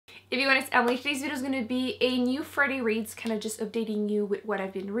everyone, it's Emily. Today's video is going to be a new Friday reads, kind of just updating you with what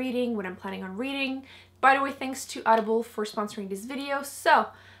I've been reading, what I'm planning on reading. By the way, thanks to Audible for sponsoring this video. So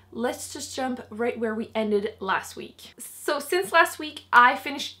let's just jump right where we ended last week. So since last week, I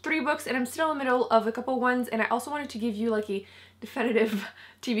finished 3 books and I'm still in the middle of a couple ones, and I also wanted to give you like a definitive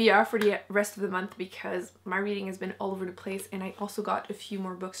TBR for the rest of the month because my reading has been all over the place, and I also got a few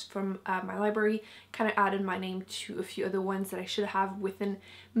more books from my library, kind of added my name to a few other ones that I should have within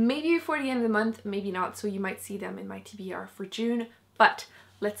maybe before the end of the month, maybe not, so you might see them in my TBR for June. But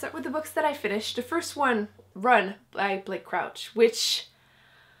let's start with the books that I finished. The first one, Run by Blake Crouch, which,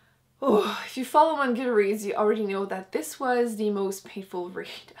 oh, if you follow on Goodreads, you already know that this was the most painful read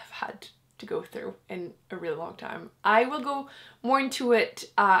I've had to go through in a really long time. I will go more into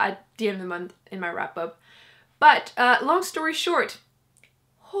it at the end of the month in my wrap up. But long story short,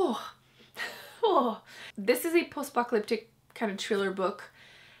 this is a post-apocalyptic kind of thriller book.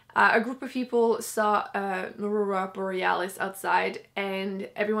 A group of people saw an aurora borealis outside, and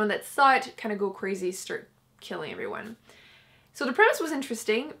everyone that saw it kind of go crazy, start killing everyone. So the premise was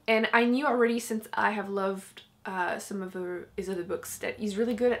interesting, and I knew already, since I have loved some of his other books, that he's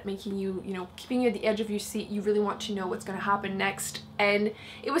really good at making you, keeping you at the edge of your seat. You really want to know what's going to happen next, and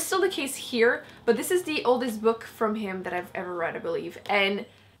it was still the case here, but this is the oldest book from him that I've ever read, I believe. And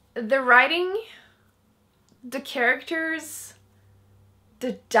the writing, the characters,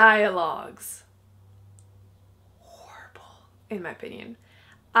 the dialogues, horrible in my opinion.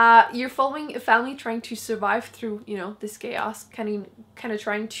 You're following a family trying to survive through, this chaos, kind of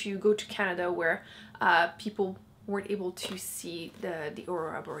trying to go to Canada where people weren't able to see the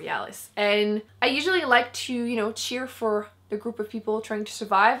aurora borealis. And I usually like to, cheer for the group of people trying to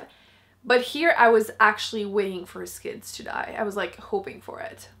survive, but here I was actually waiting for his kids to die. I was like hoping for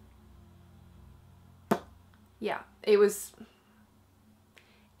it. Yeah, it was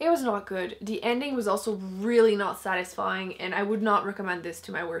not good. The ending was also really not satisfying, and I would not recommend this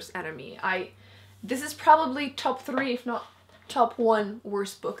to my worst enemy. This is probably top 3, if not top 1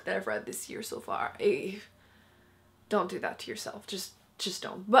 worst book that I've read this year so far. Don't do that to yourself. Just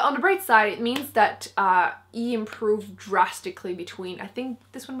don't. But on the bright side, it means that he improved drastically between, I think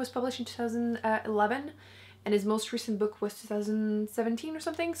this one was published in 2011, and his most recent book was 2017 or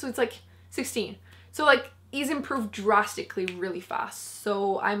something. So it's like 16. So like, he's improved drastically really fast,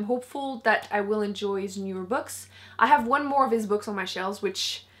 so I'm hopeful that I will enjoy his newer books. I have one more of his books on my shelves,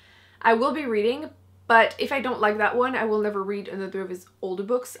 which I will be reading, but if I don't like that one, I will never read another of his older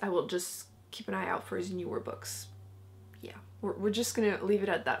books. I will just keep an eye out for his newer books. Yeah, we're just gonna leave it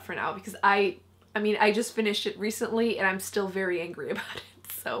at that for now, because I mean, I just finished it recently and I'm still very angry about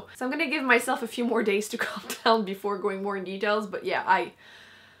it. So I'm gonna give myself a few more days to calm down before going more in details, but yeah,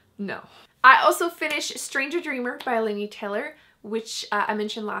 no. I also finished Stranger Dreamer by Laini Taylor, which I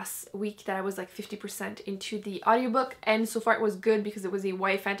mentioned last week that I was like 50% into the audiobook, and so far it was good because it was a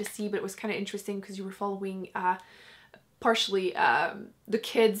YA fantasy, but it was kind of interesting because you were following partially the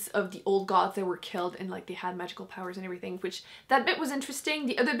kids of the old gods that were killed, and like they had magical powers and everything, which that bit was interesting.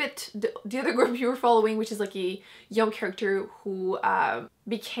 The other bit, the other group you were following, which is like a young character who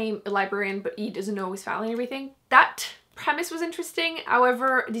became a librarian, but he doesn't know his family and everything. That premise was interesting.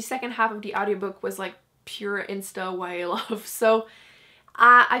 However, the second half of the audiobook was like pure insta YA love, so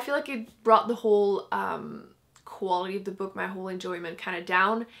I feel like it brought the whole quality of the book, my whole enjoyment, kind of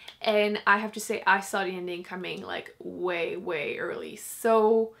down. And I have to say, I saw the ending coming like way early,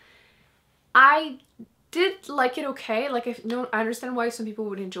 so I did like it okay. Like, I understand why some people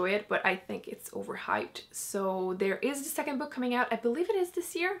would enjoy it, but I think it's overhyped. So there is the second book coming out. I believe it is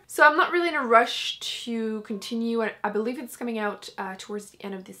this year. So I'm not really in a rush to continue. I believe it's coming out towards the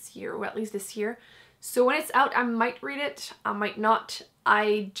end of this year, or at least this year. So when it's out, I might read it, I might not.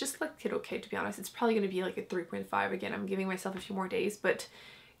 I just liked it okay, to be honest. It's probably going to be like a 3.5. Again, I'm giving myself a few more days, but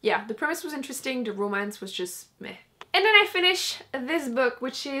yeah, the premise was interesting. The romance was just meh. And then I finish this book,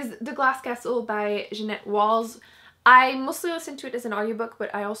 which is The Glass Castle by Jeanette Walls. I mostly listened to it as an audiobook,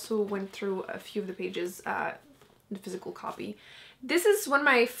 but I also went through a few of the pages, the physical copy. This is one of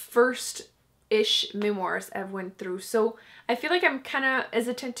my first-ish memoirs I've went through, so I feel like I'm kind of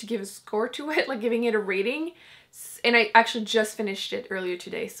hesitant to give a score to it, like giving it a rating. And I actually just finished it earlier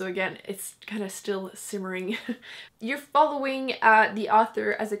today, so again, it's kind of still simmering. You're following the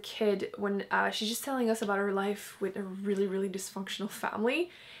author as a kid when she's just telling us about her life with a really dysfunctional family.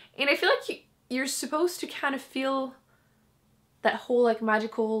 And I feel like you're supposed to kind of feel that whole like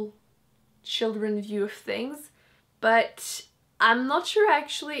magical children view of things, but I'm not sure I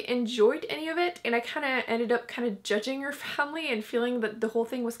actually enjoyed any of it, and I kind of ended up kind of judging her family and feeling that the whole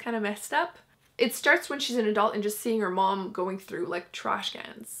thing was kind of messed up. It starts when she's an adult and just seeing her mom going through like trash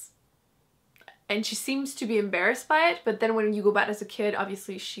cans and she seems to be embarrassed by it, but then when you go back as a kid,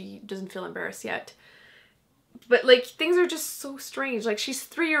 obviously she doesn't feel embarrassed yet. But like things are just so strange. Like she's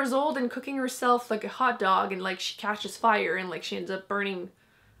 3 years old and cooking herself like a hot dog, and like she catches fire and like she ends up burning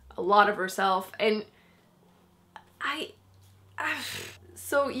a lot of herself. And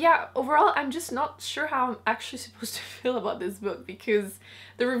so yeah, overall I'm just not sure how I'm actually supposed to feel about this book, because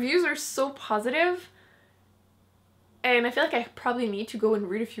the reviews are so positive, and I feel like I probably need to go and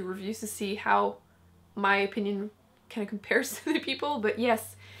read a few reviews to see how my opinion kind of compares to the people. But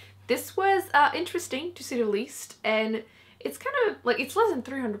yes, this was interesting to say the least, and it's kind of like, it's less than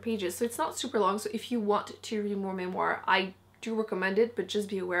 300 pages, so it's not super long. So if you want to read more memoir, I do recommend it, but just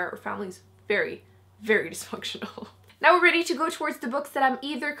be aware our family's very, very dysfunctional. Now we're ready to go towards the books that I'm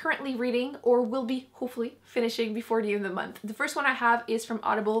either currently reading or will be hopefully finishing before the end of the month. The first one I have is from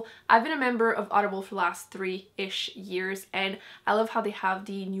Audible. I've been a member of Audible for the last 3-ish years, and I love how they have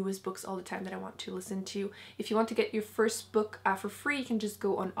the newest books all the time that I want to listen to. If you want to get your first book for free, you can just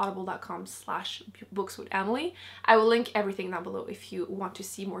go on audible.com/bookswithemily. I will link everything down below if you want to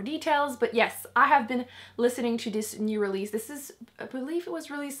see more details. But yes, I have been listening to this new release. This is, I believe it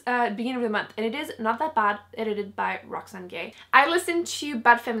was released beginning of the month, and it is Not That Bad, edited by Roxane Gay. I listened to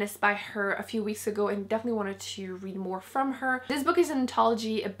Bad Feminist by her a few weeks ago and definitely wanted to read more from her. This book is an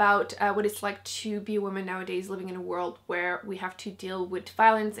anthology about what it's like to be a woman nowadays, living in a world where we have to deal with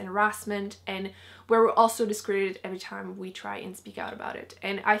violence and harassment, and where we're also discredited every time we try and speak out about it.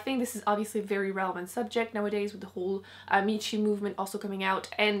 And I think this is obviously a very relevant subject nowadays with the whole Me Too movement also coming out.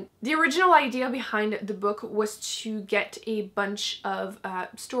 And the original idea behind the book was to get a bunch of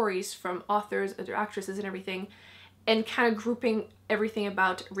stories from authors, other actresses and everything, and kind of grouping everything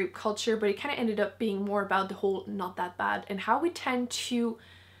about rape culture, but it kind of ended up being more about the whole not that bad, and how we tend to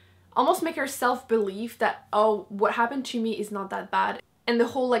almost make ourselves believe that, oh, what happened to me is not that bad. And the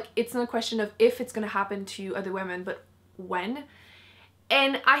whole, like, it's not a question of if it's gonna happen to other women, but when.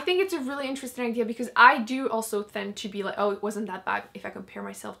 And I think it's a really interesting idea, because I do also tend to be like, oh, it wasn't that bad if I compare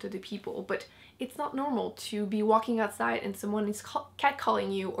myself to the people, but it's not normal to be walking outside and someone is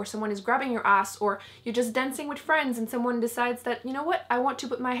catcalling you, or someone is grabbing your ass, or you're just dancing with friends and someone decides that, you know what, I want to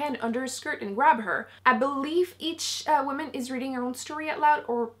put my hand under her skirt and grab her. I believe each woman is reading her own story out loud,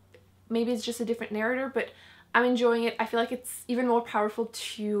 or maybe it's just a different narrator, but I'm enjoying it. I feel like it's even more powerful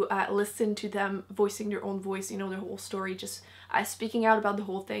to listen to them voicing their own voice, you know, their whole story, just speaking out about the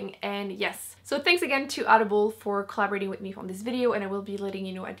whole thing. And yes, so thanks again to Audible for collaborating with me on this video, and I will be letting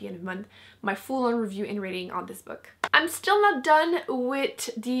you know at the end of the month my full-on review and rating on this book. I'm still not done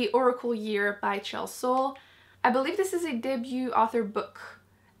with The Oracle Year by Charles Soule. I believe this is a debut author book,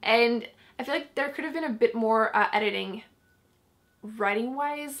 and I feel like there could have been a bit more editing writing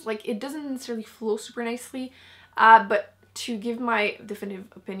wise. Like, it doesn't necessarily flow super nicely, but to give my definitive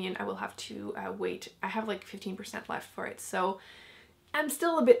opinion I will have to wait. I have like 15% left for it, so I'm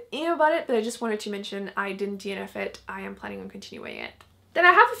still a bit about it, but I just wanted to mention I didn't DNF it. I am planning on continuing it. Then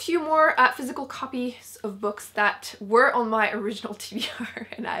I have a few more physical copies of books that were on my original TBR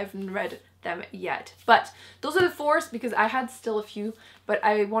and I haven't read them yet. But those are the 4s, because I had still a few, but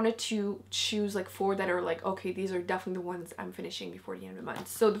I wanted to choose like 4 that are like, okay, these are definitely the ones I'm finishing before the end of the month.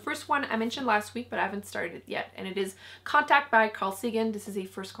 So the first one I mentioned last week, but I haven't started it yet, and it is Contact by Carl Sagan. This is a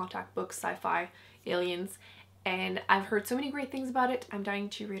first contact book, sci-fi, aliens, and I've heard so many great things about it. I'm dying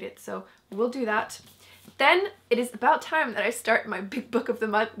to read it, so we'll do that. Then it is about time that I start my big book of the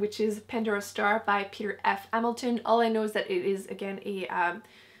month, which is Pandora's Star by Peter F. Hamilton. All I know is that it is, again, a, I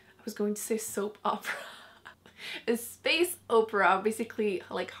was going to say soap opera, a space opera, basically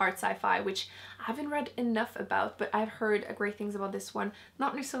like hard sci-fi, which I haven't read enough about, but I've heard great things about this one.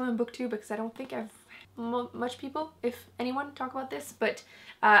 Not necessarily in BookTube, because I don't think I've much people, if anyone, talk about this, but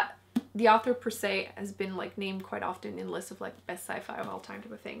the author per se has been like named quite often in lists of like best sci-fi of all time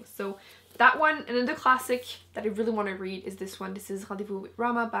type of things. So that one. And then the classic that I really want to read is this one. This is Rendezvous with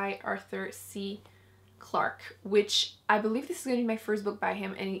Rama by Arthur C. Clarke, which I believe this is going to be my first book by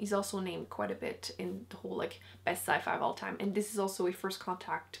him, and he's also named quite a bit in the whole like best sci-fi of all time. And this is also a first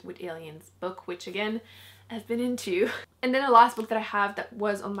contact with aliens book, which again I've been into. And then the last book that I have that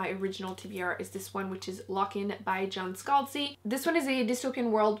was on my original TBR is this one, which is Lock-In by John Scalzi. This one is a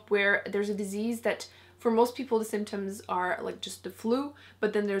dystopian world where there's a disease that for most people the symptoms are like just the flu,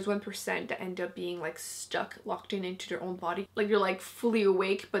 but then there's 1% that end up being like stuck, locked in into their own body. Like they're like fully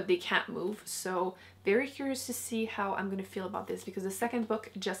awake, but they can't move. So very curious to see how I'm gonna feel about this, because the second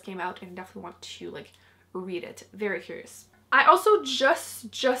book just came out and I definitely want to like read it. Very curious. I also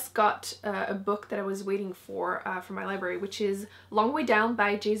just got a book that I was waiting for from my library, which is Long Way Down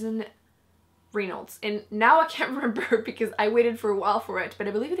by Jason Reynolds. And now I can't remember because I waited for a while for it, but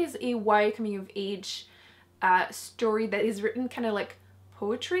I believe it is a YA coming of age story that is written kind of like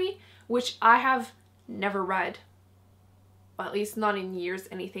poetry, which I have never read. Well, at least not in years,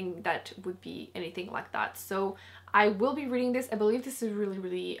 anything that would be anything like that. So I will be reading this. I believe this is a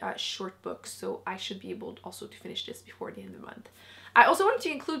really short book, so I should be able also to finish this before the end of the month. I also wanted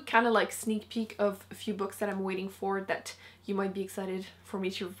to include kind of like sneak peek of a few books that I'm waiting for that you might be excited for me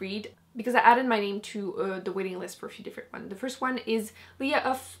to read, because I added my name to the waiting list for a few different ones. The first one is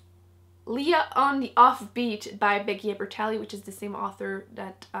Leah on the Offbeat by Becky Ebertalli, which is the same author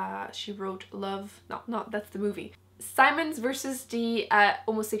that she wrote Love. No, that's the movie. Simons versus the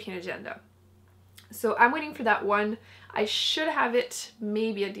Homo sapien Agenda. So I'm waiting for that one. I should have it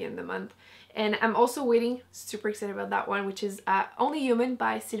maybe at the end of the month. And I'm also waiting, super excited about that one, which is Only Human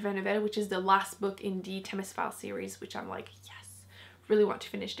by Sylvain Neuvel, which is the last book in the Thames File series, which I'm like, yes, really want to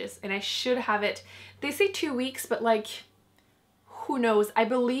finish this. And I should have it. They say 2 weeks, but like, who knows? I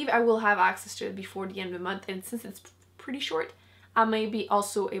believe I will have access to it before the end of the month. And since it's pretty short, I may be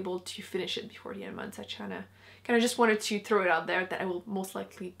also able to finish it before the end of the month. So I kind of just wanted to throw it out there that I will most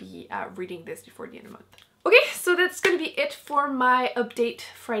likely be reading this before the end of the month. Okay, so that's gonna be it for my update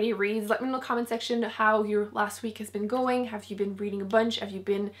Friday reads. Let me know in the comment section how your last week has been going. Have you been reading a bunch? Have you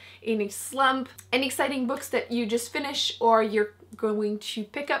been in a slump? Any exciting books that you just finished or you're going to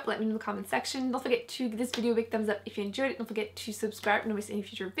pick up? Let me know in the comment section. Don't forget to give this video a big thumbs up if you enjoyed it. Don't forget to subscribe to not miss any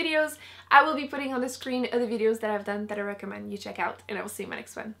future videos. I will be putting on the screen other videos that I've done that I recommend you check out, and I will see you in my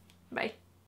next one. Bye.